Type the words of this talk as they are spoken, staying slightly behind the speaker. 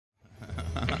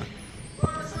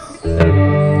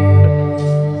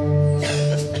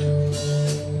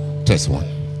Test one.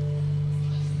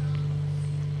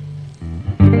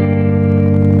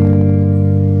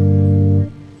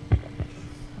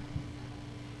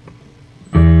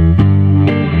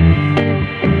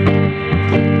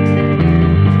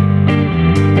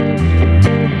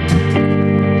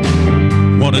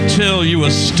 Want to tell you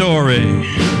a story.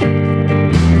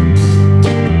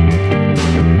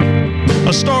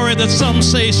 A story that some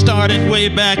say started way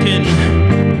back in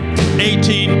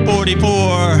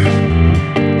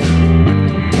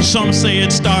 1844. Some say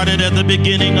it started at the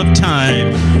beginning of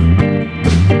time.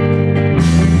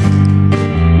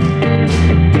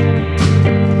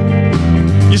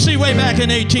 You see, way back in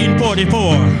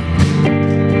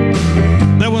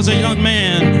 1844, there was a young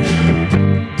man.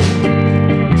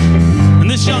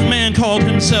 And this young man called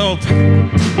himself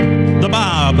the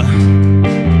Bab,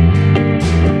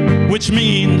 which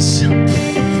means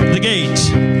the gate.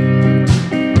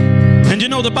 And you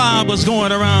know, the Bab was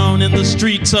going around in the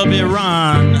streets of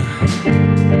Iran.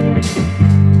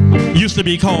 Used to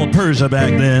be called Persia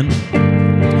back then.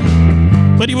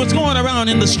 But he was going around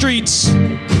in the streets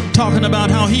talking about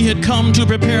how he had come to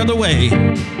prepare the way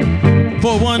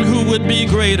for one who would be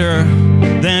greater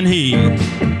than he.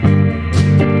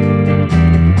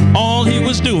 All he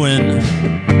was doing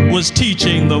was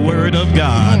teaching the Word of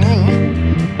God.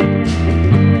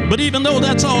 But even though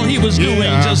that's all he was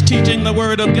doing, just teaching the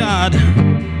Word of God,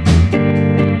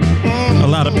 a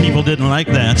lot of people didn't like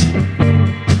that.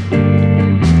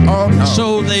 Oh, no.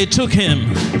 So they took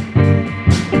him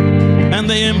and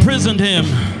they imprisoned him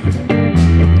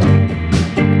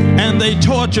and they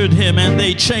tortured him and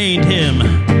they chained him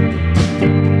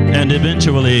and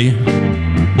eventually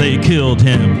they killed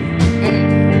him.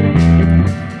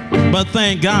 But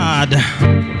thank God,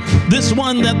 this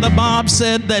one that the Bab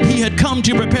said that he had come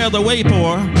to prepare the way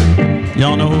for,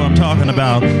 y'all know who I'm talking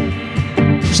about,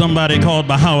 somebody called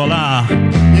Baha'u'llah,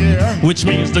 which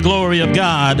means the glory of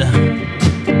God.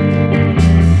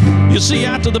 You see,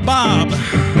 after the Bab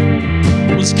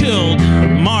was killed,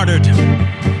 martyred,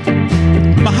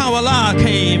 Baha'u'llah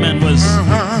came and was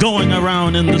going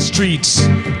around in the streets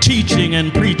teaching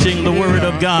and preaching the Word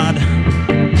of God.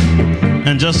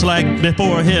 And just like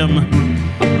before him,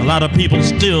 a lot of people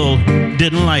still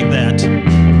didn't like that.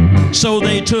 So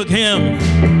they took him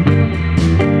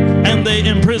and they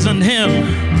imprisoned him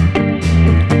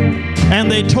and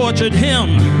they tortured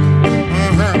him.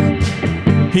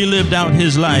 He lived out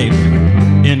his life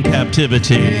in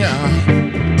captivity.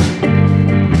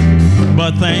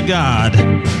 But thank God.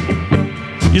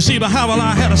 You see,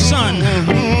 Baha'u'llah had a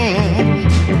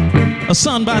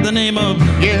son by the name of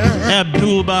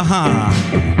Abdul Baha,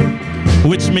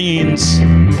 which means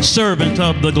servant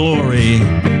of the glory.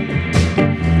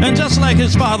 And just like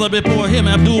his father before him,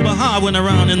 Abdul Baha went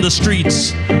around in the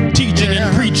streets teaching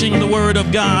and preaching the Word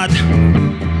of God.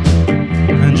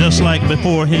 And just like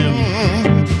before him,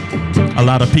 a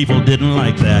lot of people didn't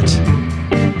like that.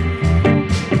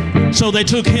 So they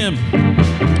took him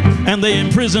and they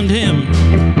imprisoned him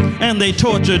and they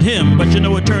tortured him. But you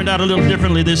know, it turned out a little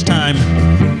differently this time.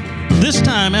 This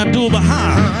time, Abdul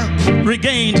Baha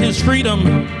regained his freedom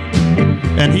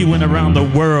and he went around the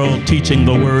world teaching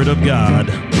the Word of God.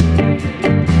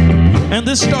 And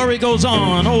this story goes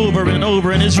on over and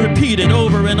over and is repeated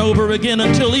over and over again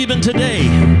until even today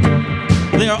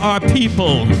there are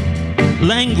people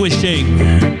languishing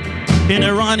in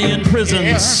Iranian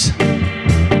prisons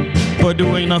for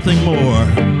doing nothing more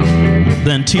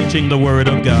than teaching the Word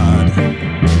of God.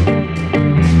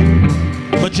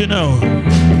 But you know,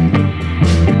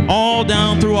 all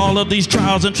down through all of these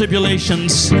trials and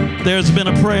tribulations, there's been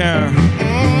a prayer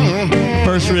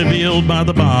first revealed by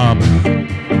the Bab.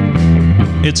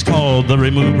 It's called the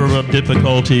remover of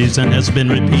difficulties and has been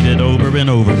repeated over and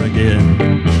over again.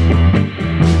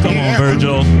 Come on,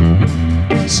 Virgil,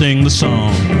 sing the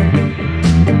song.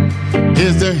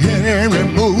 Is there any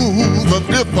remove of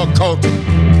difficulty?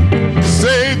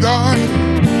 Say God,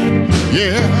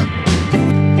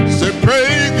 say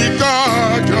praise the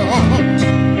God,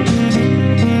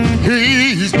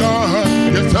 He's God,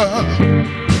 yes sir.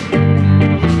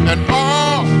 And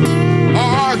all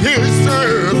are His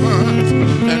servants,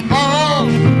 and all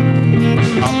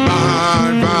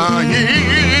abide by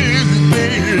His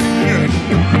name.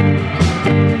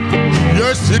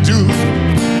 Yes, they do.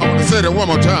 I want to say that one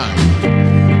more time.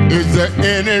 Is there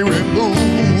any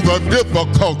remove of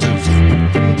difficulties?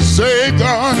 Say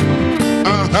God,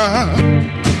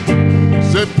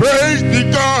 say praise the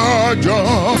God,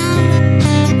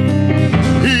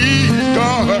 He's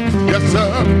God, yes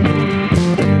sir.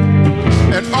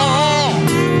 And all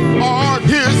are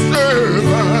His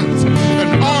servants,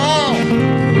 and all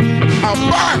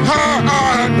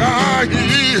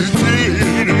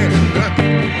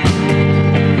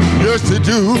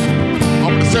do, I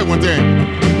want to say one thing.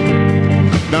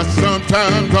 Now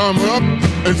sometimes I'm up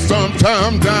and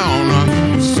sometimes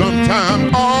down.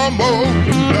 Sometimes almost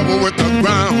level with the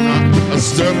ground. I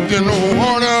stepped in the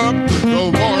water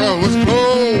was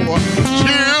cold.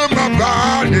 Chill my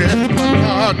body, my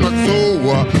God, my soul.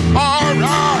 All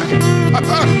right,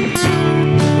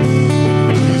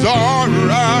 he's all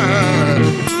right.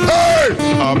 Hey,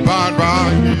 abide by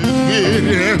his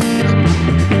bidding.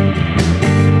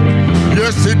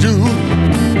 Yes, he do.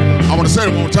 I want to say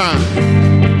it one time.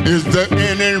 Is there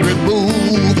any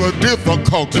remove a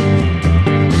difficulty?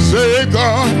 Say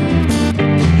God,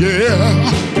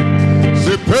 yeah.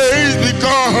 Say praise the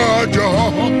God,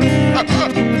 y'all.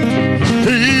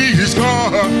 He's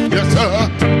God, yes sir.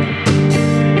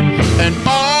 And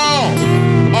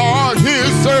all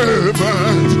his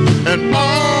servants and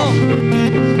all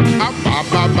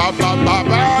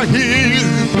he's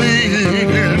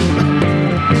leading.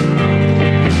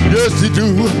 Yes he do.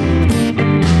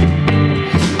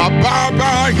 Abide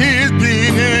by his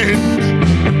leading.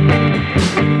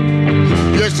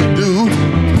 Yes you do.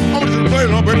 I want you to play a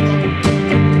little bit.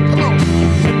 Come on.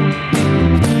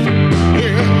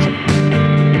 Yeah.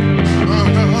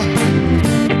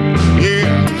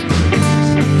 Yeah.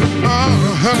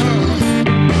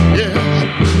 Yeah.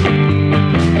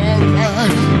 All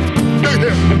right.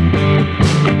 Yeah.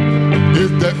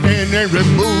 Is there any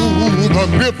remove of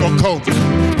difficulty?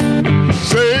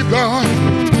 Say God.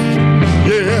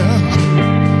 Yeah.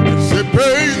 Say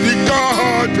praise the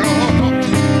God, y'all.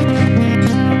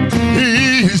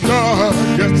 He's God,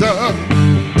 yes sir.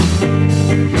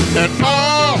 And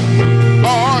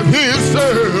all his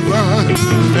servants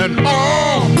and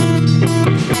all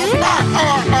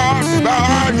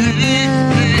by his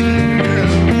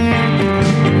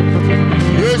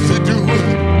yes he do.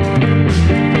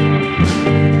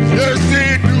 Yes he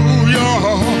do,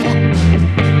 y'all.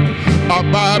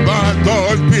 Abide by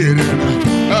God's bidding.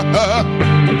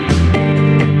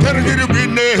 Can I get a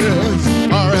witness?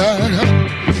 All right.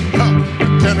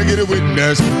 Can I get a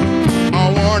witness? I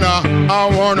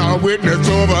want a witness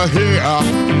over here.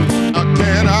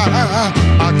 Can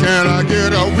I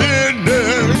get a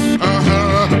witness?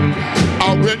 A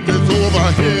witness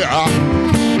over here.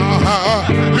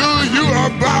 Do you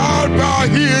abide by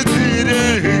his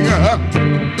leading?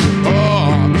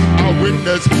 A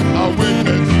witness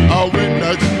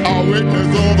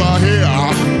over here.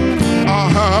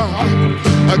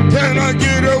 Can I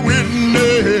get a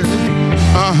witness?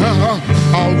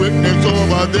 A witness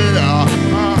over there.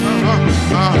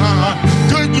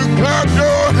 Could you clap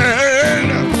your hand?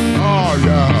 Oh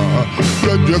yeah.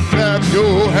 Could you clap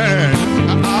your hand?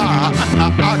 I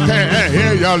can't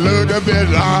hear you a little bit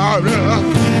louder.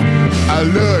 A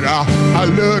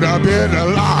little bit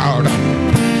louder.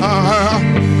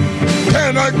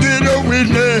 Can I get a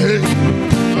witness?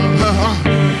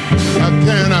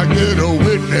 Can I get a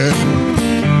witness?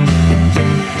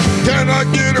 Can I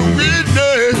get a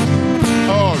witness?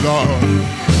 Oh Lord,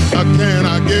 can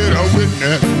I get a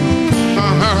witness?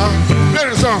 Let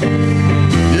it song.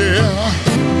 Yeah.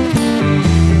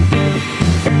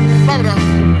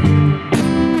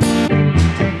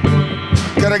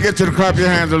 Can I get you to clap your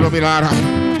hands a little bit louder?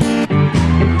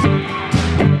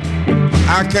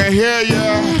 I can hear you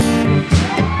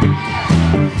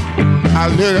a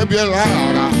little bit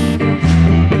louder.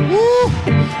 Woo!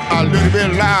 A little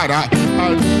bit louder. A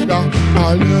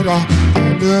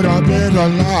little bit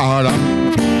louder.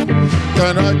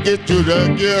 Can I get you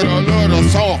to get a little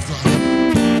softer?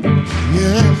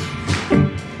 Yeah.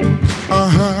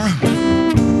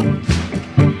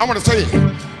 I want to say,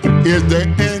 is there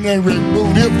any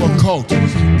remove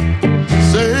difficulties?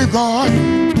 Say God,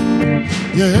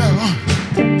 yeah.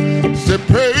 Say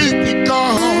praise the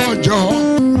God,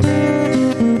 y'all.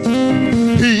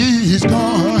 He's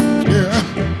God, yeah.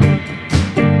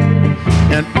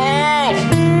 And all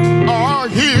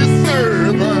his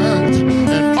servants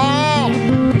and all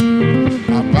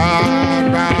abide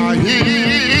by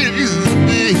his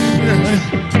bidding.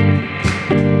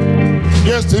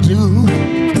 Yes, they do.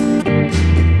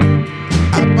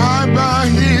 Abide by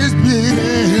his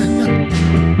bidding.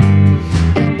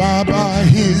 Abide by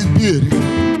his bidding.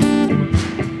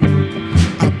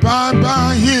 Abide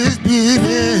by his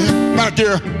bidding. Back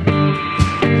there.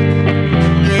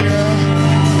 Yeah.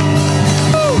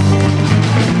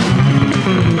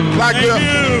 Back there.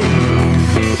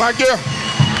 Back there.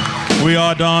 We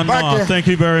are Dawn-Moth. Thank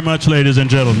you very much, ladies and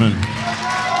gentlemen.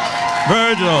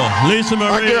 Virgil, Lisa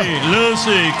Marie,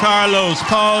 Lucy, Carlos,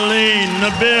 Pauline,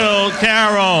 Nabil,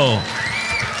 Karyl.